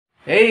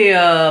Hey,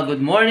 good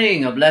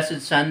morning. A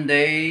blessed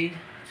Sunday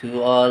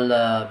to all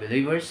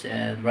believers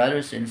and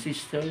brothers and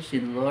sisters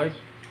in the Lord.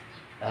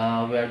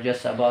 We are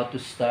just about to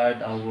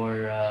start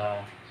our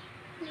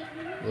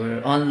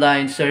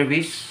online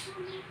service.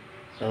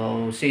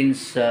 So,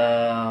 since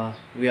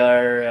we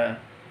are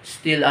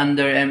still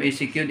under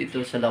MACQ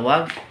dito sa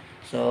Lawag,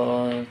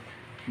 so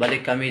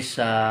balik kami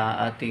sa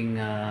ating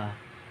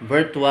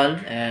virtual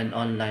and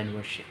online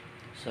worship.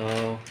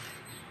 So,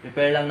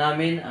 prepare lang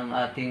namin ang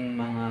ating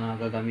mga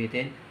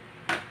gagamitin.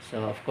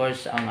 So, of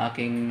course, ang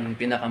aking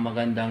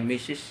pinakamagandang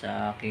misis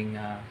sa aking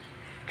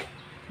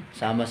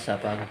sama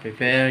sa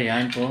pag-prepare.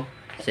 Yan po.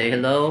 Say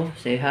hello.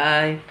 Say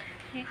hi.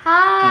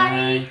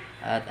 Hi!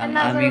 At ang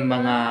Another aming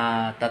one. mga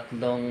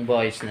tatlong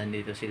boys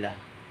nandito sila.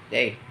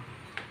 Okay.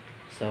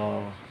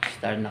 So,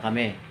 start na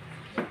kami.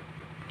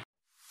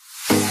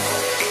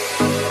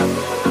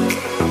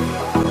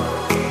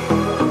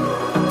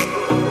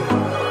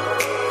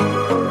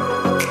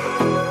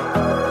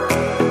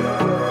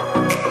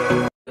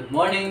 Good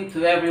morning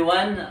to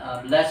everyone.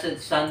 A blessed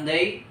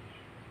Sunday.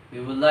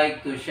 We would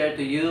like to share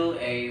to you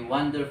a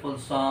wonderful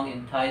song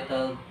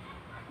entitled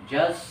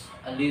Just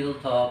a Little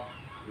Talk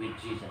with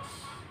Jesus.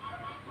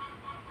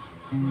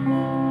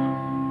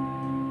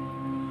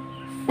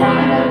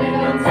 Find a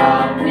little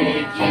talk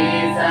with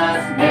Jesus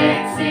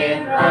makes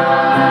it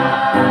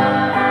right.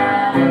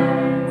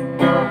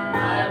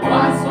 I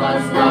once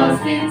was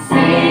lost in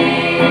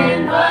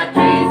sin, but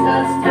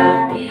Jesus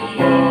took me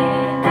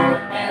in.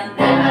 And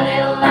then a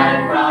little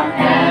light from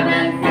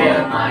heaven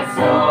filled my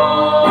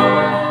soul.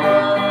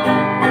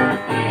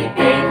 He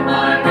gave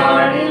my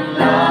heart in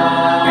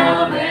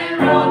love and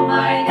wrote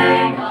my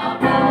name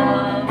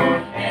above.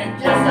 And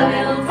just a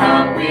little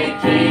talk with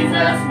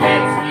Jesus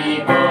makes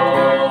me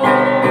whole.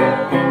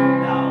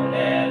 Now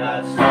let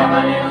us have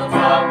a little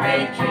talk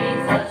with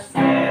Jesus.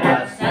 Let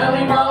us tell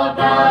him all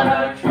about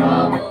our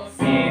troubles.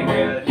 He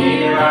will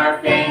hear our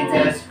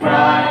faintest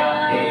cry.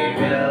 He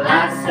will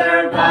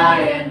answer by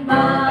and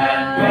by.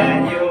 And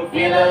when you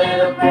feel a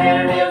little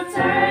prayer wheel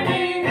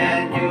turning,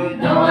 and you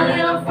know a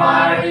little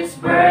fire is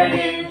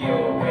burning, you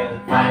will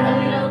find a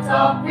little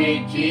talk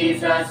with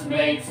Jesus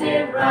makes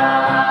it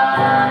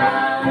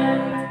right.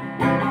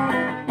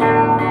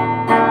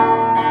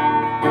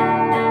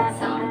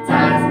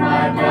 Sometimes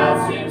my blood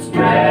seems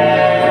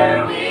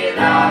drear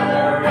without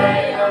a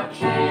ray of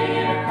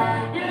cheer,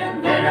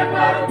 and then a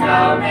cloud of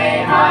doubt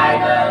may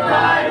hide the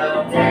light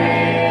of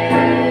day.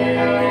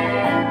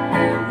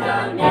 The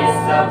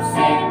mist of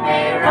sin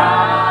may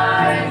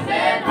rise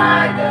and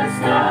hide the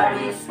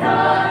starry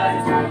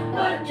skies,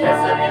 but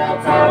just a little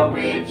talk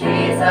with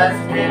Jesus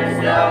clears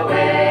the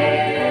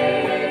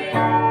way.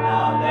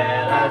 Now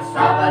let us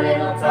have a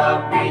little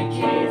talk with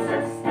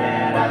Jesus.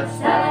 Let us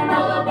tell him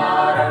all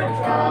about our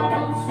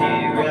troubles. He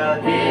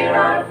will hear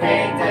our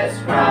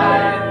faintest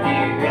cry. He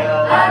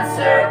will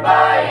answer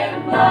by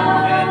and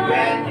by. And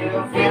when you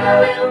feel a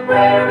little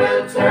prayer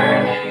will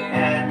turning,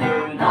 and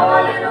you know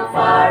a little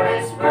fire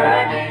is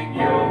burning,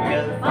 you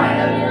will find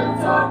a little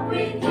talk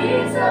with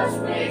Jesus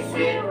makes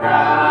it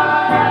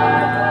right.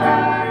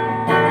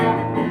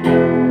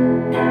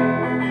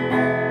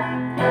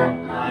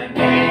 I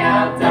may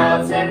have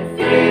doubts and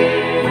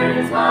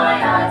fears, my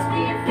eyes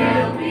be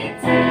filled with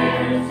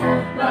tears,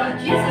 but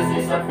Jesus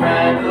is a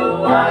friend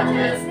who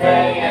watches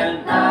day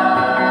and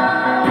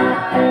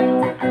night.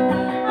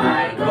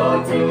 I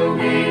go to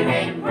him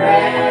in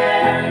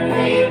prayer,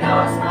 he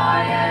knows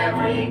my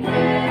every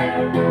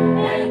care,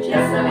 and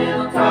just a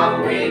little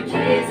talk with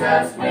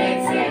Jesus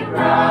makes it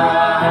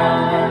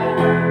right.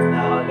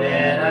 Now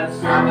let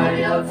us have a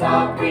little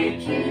talk with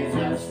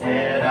Jesus.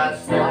 Let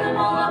us tell him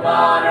all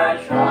about our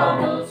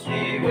troubles.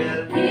 He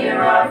will hear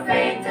our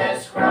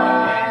faintest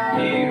cry,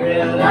 and he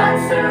will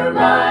answer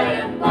by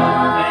and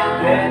by.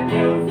 And when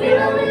you feel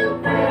a little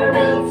prayer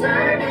will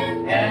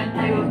turning, and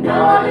you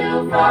know a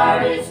little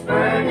fire is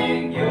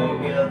burning, you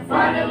will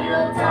find a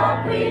little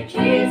talk with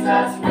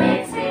Jesus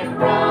makes it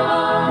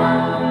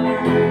right.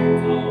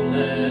 So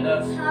let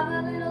us have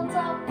a little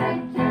talk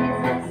with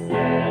Jesus.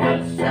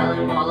 Let us tell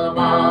him all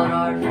about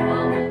our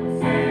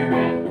troubles. He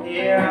will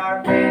hear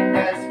our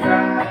faintest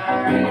cry.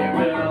 He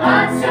will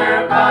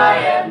answer by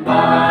and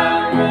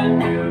by.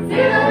 When you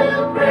feel a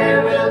little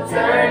prayer will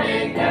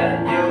turning,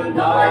 and you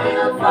know a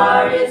little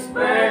fire is